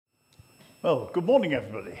Well, good morning,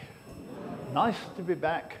 everybody. Nice to be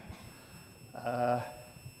back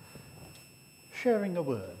sharing a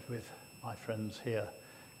word with my friends here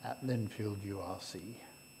at Linfield URC. In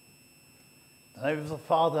the name of the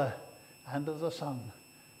Father, and of the Son,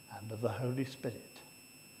 and of the Holy Spirit.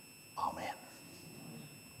 Amen.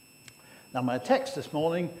 Now, my text this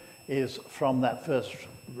morning is from that first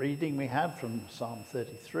reading we had from Psalm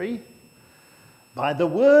 33. By the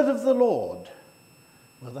word of the Lord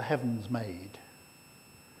were the heavens made.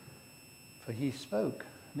 For he spoke,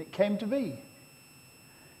 and it came to be.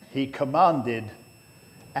 He commanded,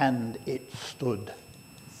 and it stood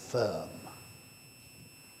firm.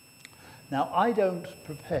 Now, I don't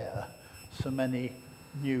prepare so many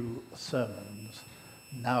new sermons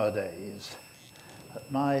nowadays.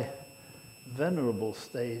 At my venerable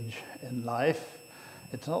stage in life,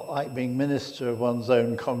 it's not like being minister of one's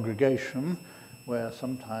own congregation, where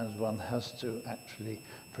sometimes one has to actually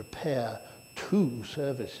prepare 2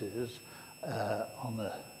 services on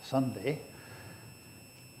a Sunday.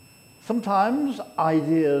 Sometimes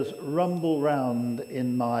ideas rumble round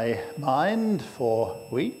in my mind for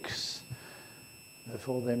weeks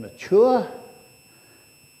before they mature.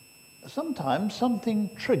 Sometimes something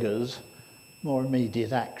triggers more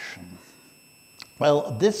immediate action.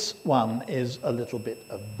 Well, this one is a little bit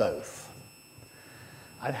of both.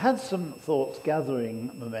 I've had some thoughts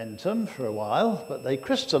gathering momentum for a while, but they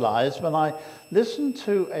crystallized when I listened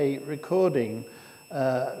to a recording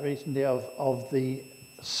recently of the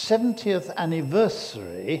 70th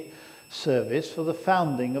anniversary service for the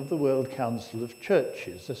founding of the World Council of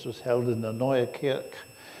Churches. This was held in the Neue Kerk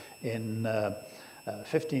in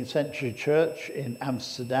 15th century church in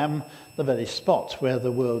Amsterdam, the very spot where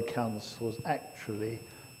the World Council was actually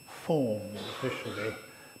formed officially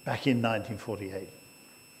back in 1948.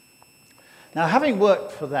 Now, having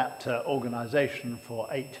worked for that organisation for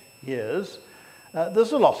 8 years,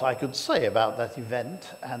 there's a lot I could say about that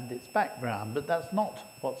event and its background, but that's not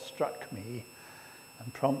what struck me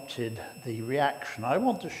and prompted the reaction I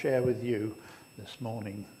want to share with you this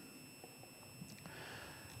morning.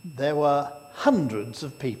 There were hundreds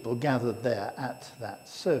of people gathered there at that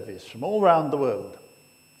service from all around the world.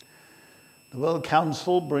 The World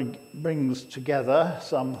Council brings together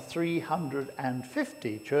some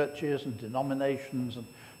 350 churches and denominations and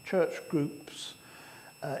church groups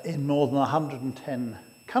in more than 110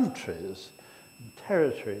 countries and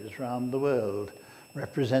territories around the world,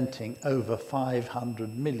 representing over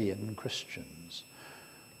 500 million Christians.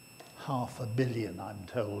 500 million, I'm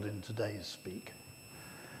told, in today's speak.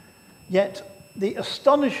 Yet the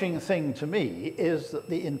astonishing thing to me is that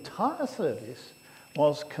the entire service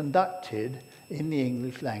was conducted in the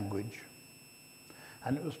English language.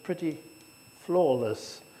 And it was pretty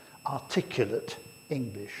flawless, articulate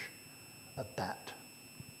English at that.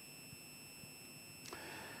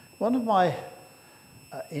 One of my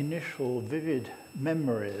initial vivid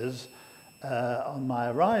memories on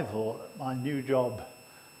my arrival at my new job,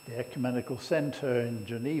 the Ecumenical Centre in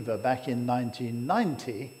Geneva back in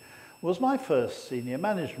 1990, was my first senior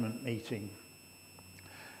management meeting.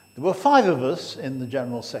 There were 5 of us in the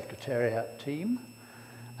General Secretariat team,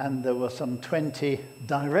 and there were some 20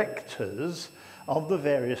 directors of the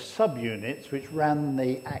various subunits which ran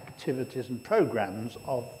the activities and programs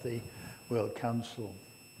of the World Council.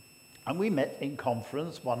 And we met in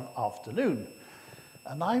conference one afternoon,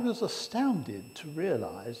 and I was astounded to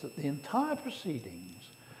realize that the entire proceedings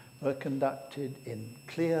were conducted in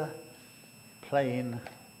clear, plain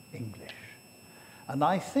English. And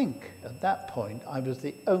I think at that point I was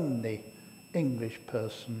the only English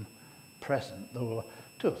person present. There were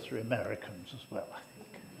 2 or 3 Americans as well,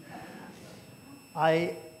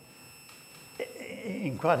 I think.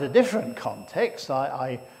 In quite a different context,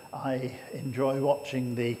 I enjoy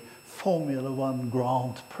watching the Formula One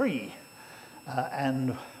Grand Prix.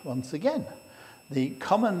 And once again, the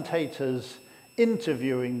commentators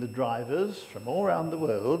interviewing the drivers from all around the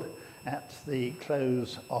world at the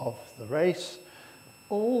close of the race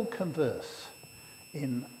all converse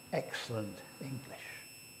in excellent English.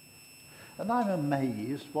 And I'm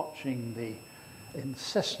amazed watching the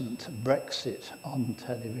incessant Brexit on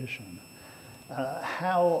television,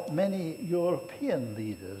 how many European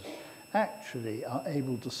leaders actually are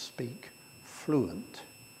able to speak fluent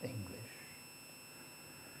English.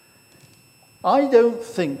 I don't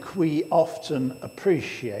think we often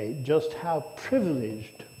appreciate just how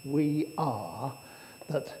privileged we are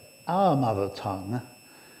that our mother tongue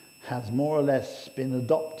has more or less been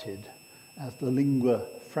adopted as the lingua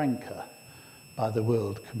franca by the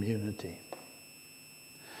world community.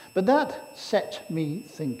 But that set me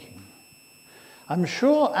thinking. I'm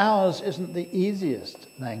sure ours isn't the easiest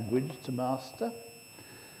language to master.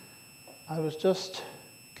 I was just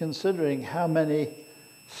considering how many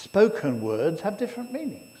spoken words have different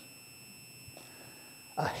meanings.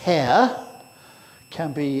 A hare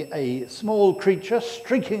can be a small creature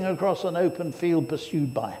streaking across an open field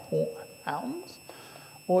pursued by hounds,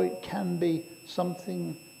 or it can be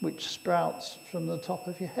something which sprouts from the top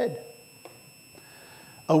of your head.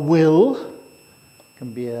 A will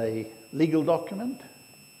can be a legal document,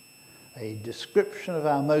 a description of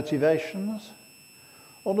our motivations,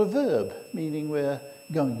 or a verb, meaning we're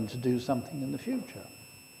going to do something in the future.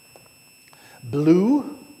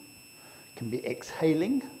 Blue can be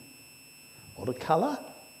exhaling, or a colour,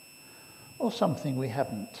 or something we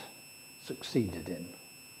haven't succeeded in.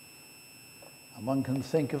 And one can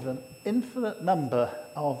think of an infinite number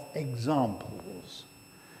of examples.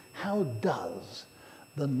 How does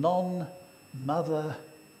the non-mother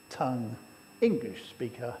tongue English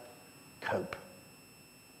speaker cope?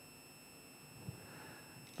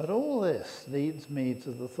 But all this leads me to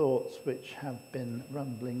the thoughts which have been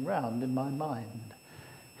rumbling round in my mind.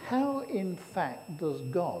 How, in fact, does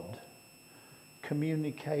God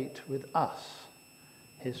communicate with us,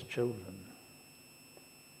 his children?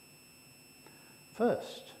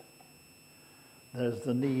 First, there's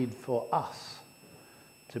the need for us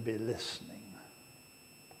to be listening.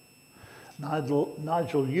 Nigel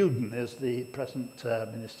Uden is the present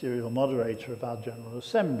ministerial moderator of our General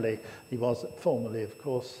Assembly. He was formerly, of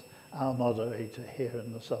course, our moderator here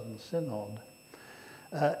in the Southern Synod.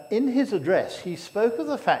 In his address, he spoke of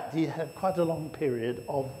the fact he had quite a long period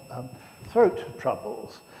of throat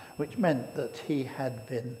troubles, which meant that he had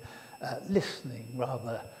been listening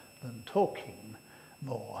rather than talking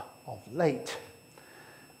more of late.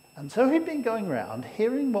 And so he'd been going around,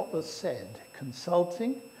 hearing what was said,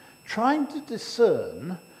 consulting, trying to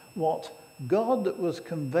discern what God was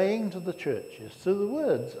conveying to the churches through the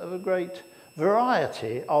words of a great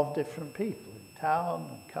variety of different people in town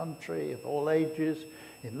and country, of all ages,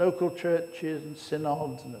 in local churches and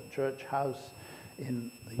synods and at church house,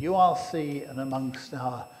 in the URC and amongst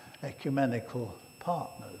our ecumenical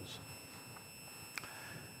partners.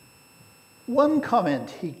 One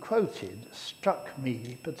comment he quoted struck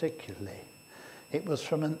me particularly. It was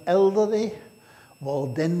from an elderly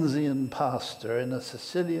Waldensian pastor in a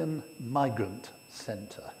Sicilian migrant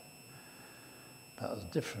centre. That was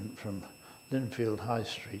different from Linfield High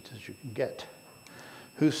Street as you can get,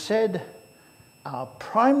 who said, "Our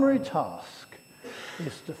primary task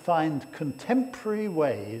is to find contemporary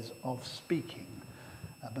ways of speaking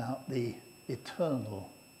about the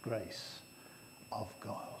eternal grace of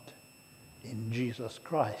God in Jesus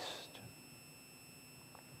Christ."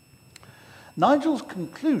 Nigel's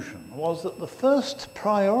conclusion was that the first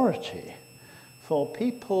priority for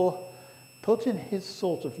people put in his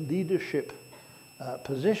sort of leadership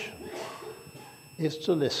position is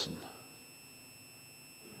to listen.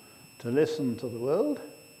 To listen to the world,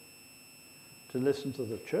 to listen to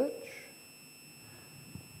the church,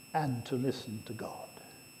 and to listen to God.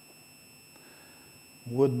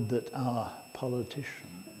 Would that our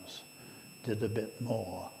politicians did a bit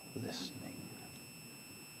more listening.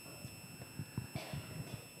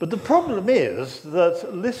 But the problem is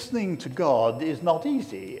that listening to God is not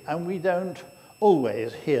easy, and we don't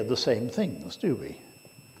always hear the same things, do we?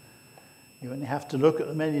 You only have to look at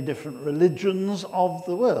the many different religions of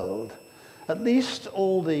the world. At least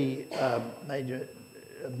all the major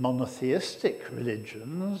monotheistic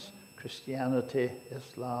religions, Christianity,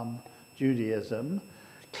 Islam, Judaism,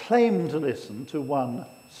 claim to listen to one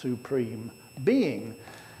supreme being,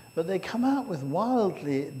 but they come out with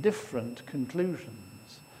wildly different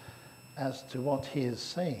conclusions as to what he is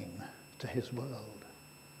saying to his world.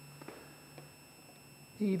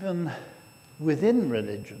 Even within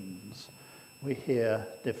religions, we hear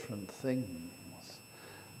different things.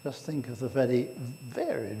 Just think of the very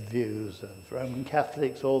varied views of Roman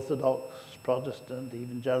Catholics, Orthodox, Protestant,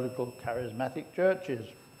 evangelical, charismatic churches.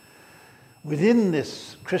 Within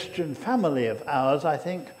this Christian family of ours, I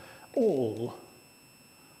think all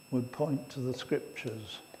would point to the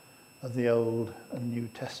scriptures of the Old and New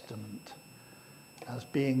Testament as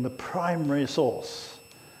being the primary source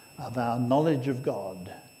of our knowledge of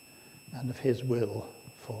God and of his will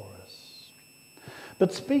for us.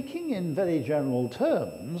 But speaking in very general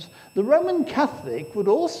terms, the Roman Catholic would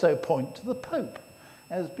also point to the Pope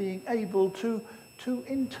as being able to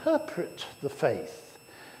interpret the faith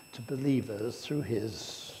to believers through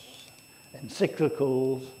his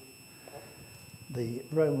encyclicals. The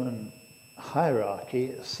Roman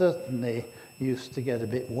hierarchy certainly used to get a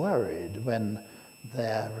bit worried when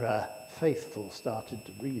their faithful started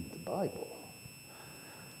to read the Bible.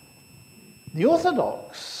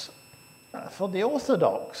 For the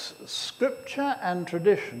Orthodox, scripture and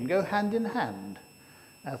tradition go hand in hand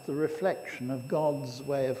as the reflection of God's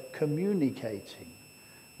way of communicating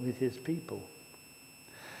with his people.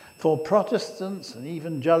 For Protestants and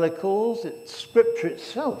evangelicals, it's scripture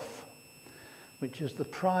itself, which is the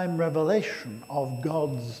prime revelation of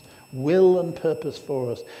God's will and purpose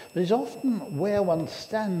for us. But it's often where one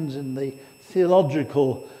stands in the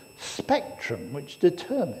theological spectrum which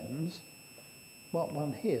determines what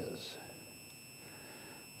one hears.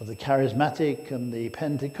 For the charismatic and the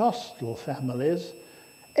Pentecostal families,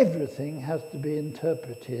 everything has to be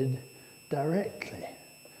interpreted directly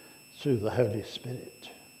through the Holy Spirit.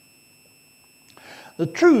 The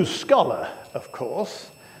true scholar, of course,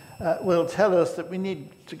 will tell us that we need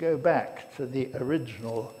to go back to the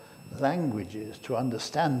original languages to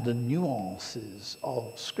understand the nuances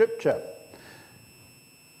of Scripture.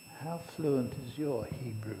 How fluent is your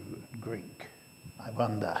Hebrew and Greek, I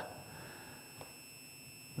wonder?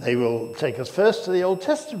 They will take us first to the Old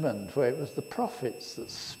Testament, where it was the prophets that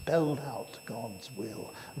spelled out God's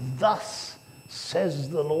will. Thus says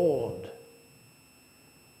the Lord.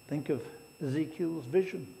 Think of Ezekiel's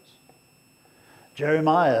visions.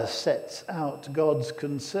 Jeremiah sets out God's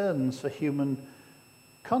concerns for human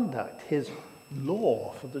conduct, his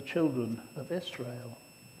law for the children of Israel.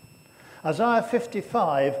 Isaiah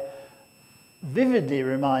 55 vividly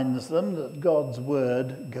reminds them that God's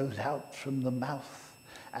word goes out from the mouth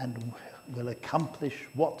and will accomplish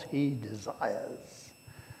what he desires.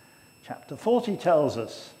 Chapter 40 tells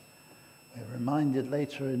us, we're reminded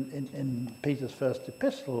later in Peter's first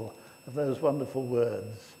epistle of those wonderful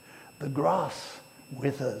words, the grass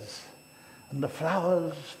withers and the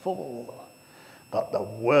flowers fall, but the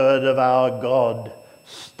word of our God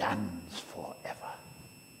stands forever.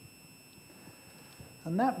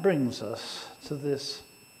 And that brings us to this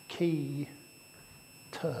key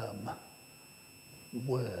term,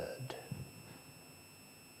 word.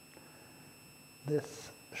 This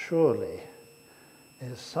surely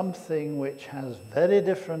is something which has very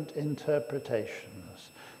different interpretations,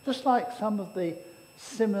 just like some of the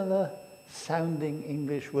similar sounding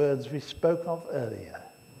English words we spoke of earlier.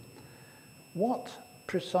 What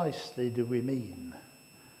precisely do we mean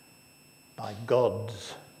by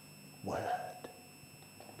God's word?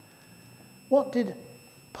 What did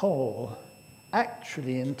Paul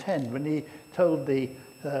actually intend when he told the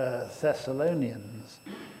Thessalonians,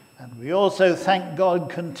 and we also thank God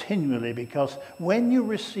continually because when you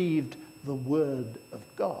received the word of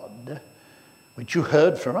God, which you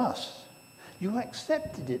heard from us, you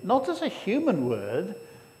accepted it, not as a human word,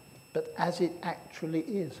 but as it actually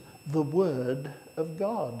is, the word of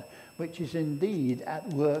God, which is indeed at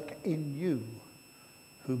work in you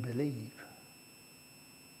who believe.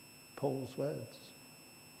 Paul's words.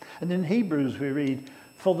 And in Hebrews we read,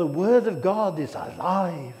 for the word of God is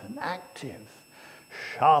alive and active,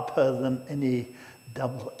 sharper than any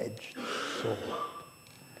double-edged sword.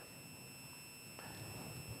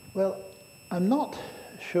 Well, I'm not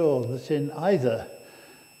sure that in either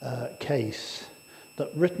case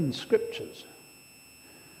that written scriptures,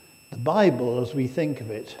 the Bible as we think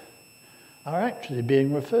of it, are actually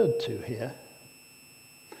being referred to here.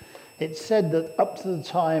 It's said that up to the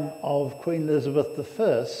time of Queen Elizabeth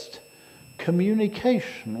I,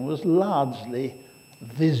 communication was largely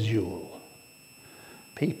visual.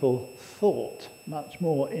 People thought much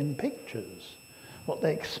more in pictures, what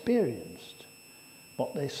they experienced,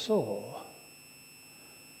 what they saw.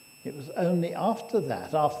 It was only after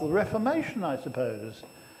that, after the Reformation, I suppose,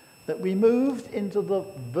 that we moved into the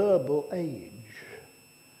verbal age.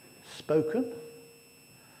 Spoken,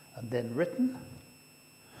 and then written,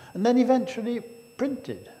 and then eventually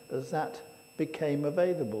printed as that became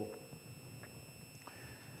available.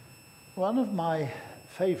 One of my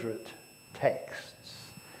favourite texts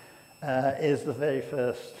is the very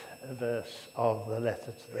first verse of the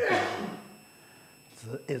letter to the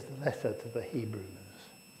Hebrews. Is the letter to the Hebrews.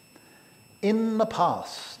 In the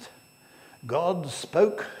past, God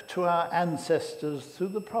spoke to our ancestors through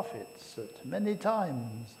the prophets at many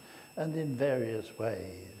times and in various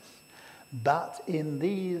ways. But in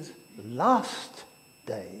these last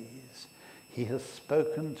days, he has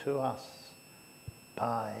spoken to us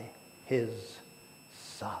by his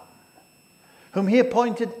Son, whom he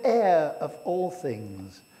appointed heir of all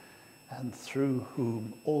things, and through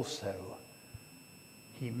whom also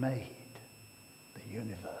he made the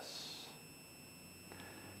universe.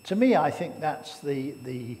 To me, I think that's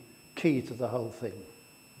the key to the whole thing.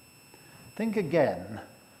 Think again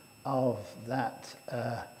of that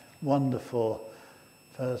wonderful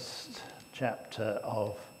first chapter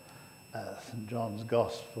of St. John's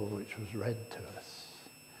Gospel, which was read to us.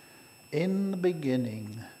 In the beginning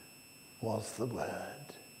was the Word,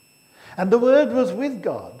 and the Word was with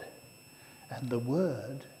God, and the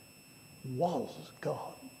Word was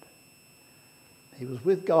God. He was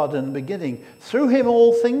with God in the beginning. Through him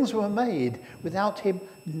all things were made. Without him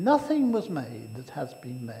nothing was made that has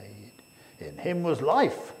been made. In him was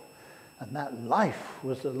life, and that life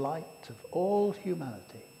was the light of all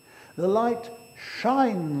humanity. The light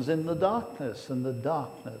shines in the darkness, and the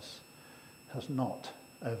darkness has not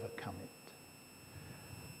overcome it.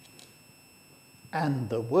 And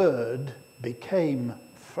the Word became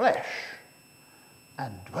flesh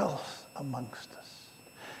and dwelt amongst us.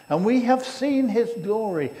 And we have seen his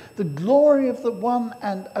glory, the glory of the one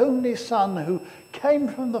and only Son who came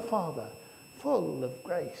from the Father, full of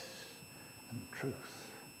grace and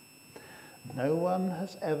truth. No one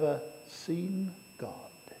has ever seen God,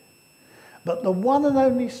 but the one and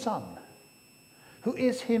only Son, who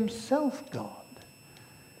is himself God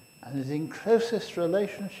and is in closest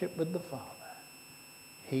relationship with the Father,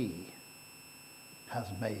 he has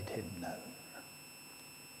made him known.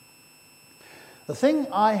 The thing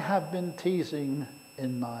I have been teasing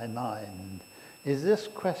in my mind is this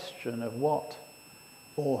question of what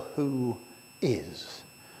or who is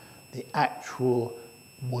the actual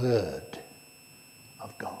Word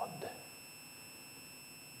of God.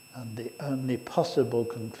 And the only possible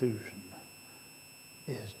conclusion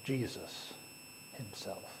is Jesus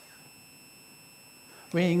himself.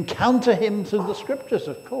 We encounter him through the Scriptures,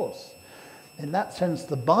 of course. In that sense,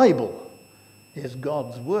 the Bible is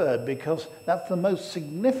God's Word, because that's the most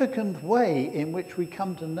significant way in which we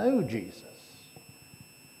come to know Jesus.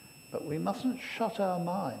 But we mustn't shut our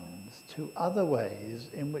minds to other ways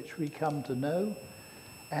in which we come to know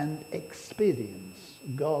and experience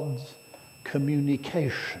God's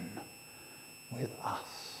communication with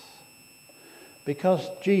us. Because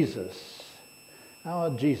Jesus, our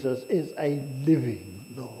Jesus, is a living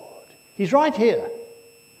Lord. He's right here.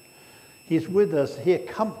 He's with us. He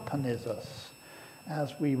accompanies us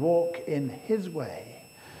as we walk in his way,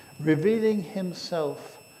 revealing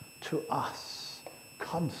himself to us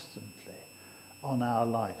constantly on our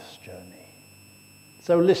life's journey.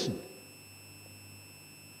 So listen.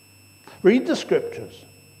 Read the Scriptures.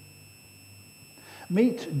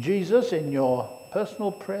 Meet Jesus in your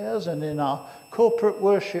personal prayers and in our corporate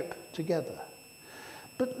worship together.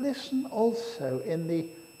 But listen also in the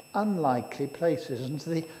unlikely places and to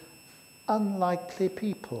the unlikely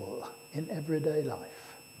people in everyday life.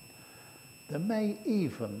 There may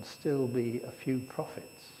even still be a few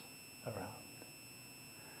prophets around.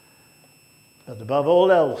 But above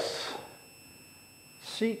all else,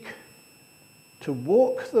 seek to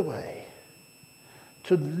walk the way,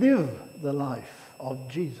 to live the life of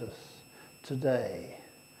Jesus today.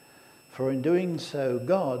 For in doing so,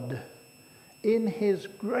 God, in his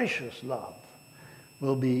gracious love,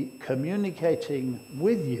 will be communicating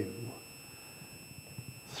with you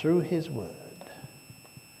through his Word,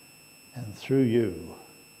 and through you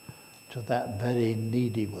to that very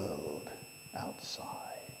needy world outside.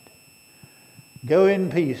 Go in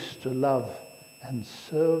peace to love and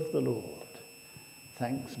serve the Lord.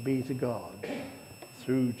 Thanks be to God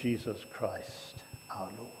through Jesus Christ our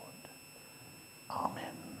Lord.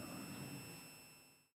 Amen.